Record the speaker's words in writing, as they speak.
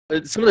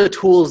some of the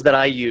tools that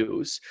I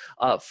use.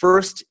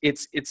 First,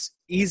 it's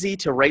easy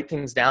to write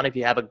things down if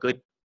you have a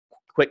good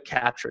quick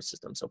capture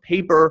system. So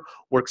paper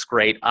works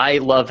great. I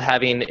love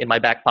having in my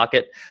back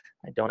pocket,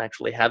 I don't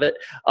actually have it,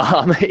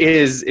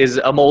 is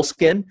a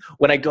moleskin.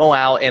 When I go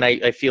out and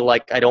I feel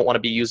like I don't want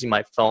to be using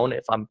my phone,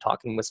 if I'm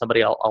talking with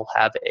somebody, I'll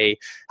have a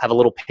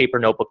little paper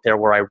notebook there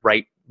where I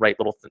write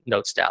little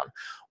notes down.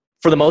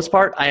 For the most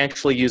part, I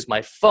actually use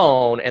my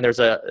phone, and there's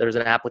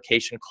an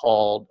application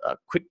called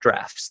Quick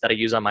Drafts that I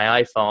use on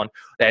my iPhone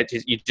that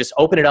you just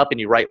open it up and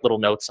you write little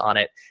notes on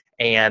it.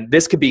 And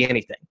this could be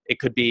anything. It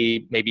could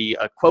be maybe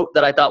a quote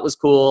that I thought was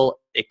cool.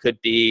 It could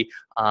be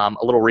a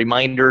little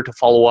reminder to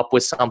follow up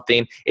with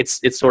something.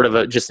 It's sort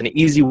of just an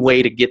easy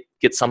way to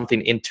get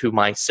something into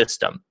my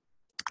system.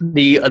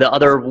 The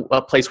other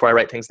place where I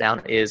write things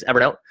down is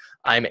Evernote.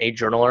 I'm a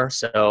journaler,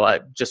 so I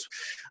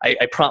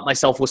prompt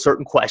myself with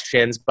certain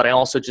questions, but I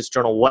also just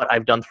journal what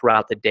I've done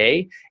throughout the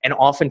day. And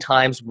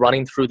oftentimes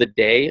running through the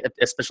day,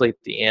 especially at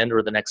the end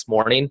or the next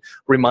morning,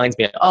 reminds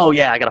me, oh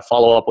yeah, I got to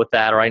follow up with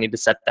that, or I need to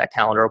set that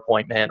calendar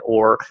appointment,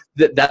 or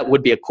that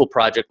would be a cool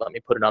project. Let me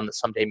put it on the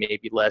someday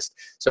maybe list.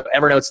 So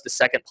Evernote's the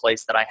second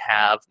place that I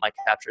have my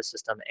capture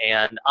system,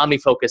 and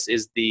OmniFocus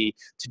is the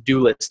to-do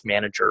list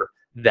manager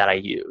that I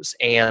use.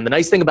 And the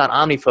nice thing about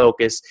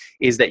OmniFocus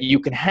is that you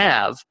can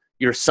have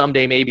your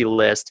someday maybe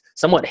list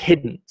somewhat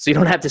hidden, so you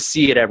don't have to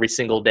see it every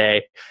single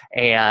day,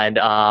 and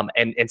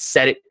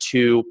set it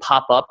to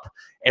pop up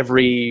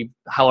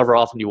however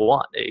often you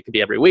want. It could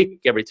be every week,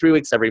 every 3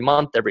 weeks, every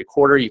month, every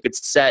quarter.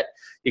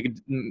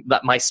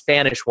 My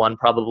Spanish one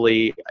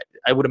probably,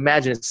 I would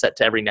imagine it's set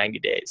to every 90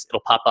 days.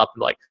 It'll pop up and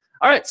be like,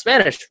 all right,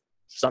 Spanish,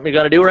 something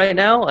you're going to do right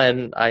now?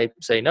 And I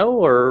say no,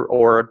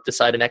 or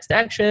decide a next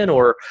action,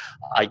 or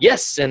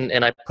yes,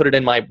 and I put it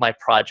in my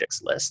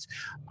projects list.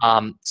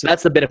 So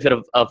that's the benefit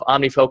of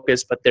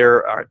OmniFocus, but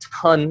there are a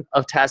ton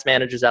of task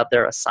managers out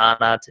there,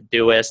 Asana,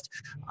 Todoist.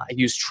 I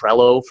used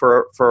Trello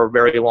for a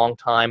very long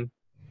time.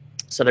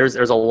 So there's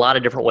a lot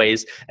of different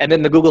ways. And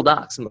then the Google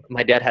Docs.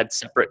 My dad had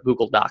separate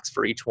Google Docs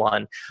for each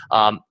one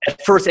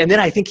at first. And then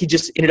I think he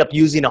just ended up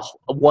using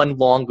one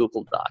long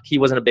Google Doc. He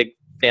wasn't a big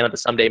fan of the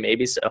someday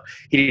maybe, so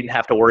he didn't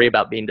have to worry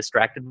about being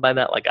distracted by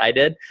that like I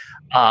did.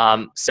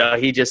 So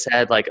he just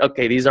said, like,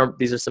 okay, these are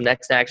some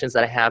next actions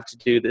that I have to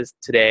do this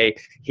today.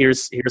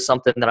 Here's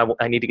something that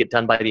I need to get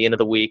done by the end of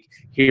the week.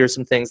 Here's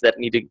some things that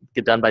need to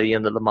get done by the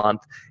end of the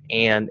month,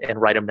 and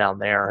write them down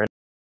there.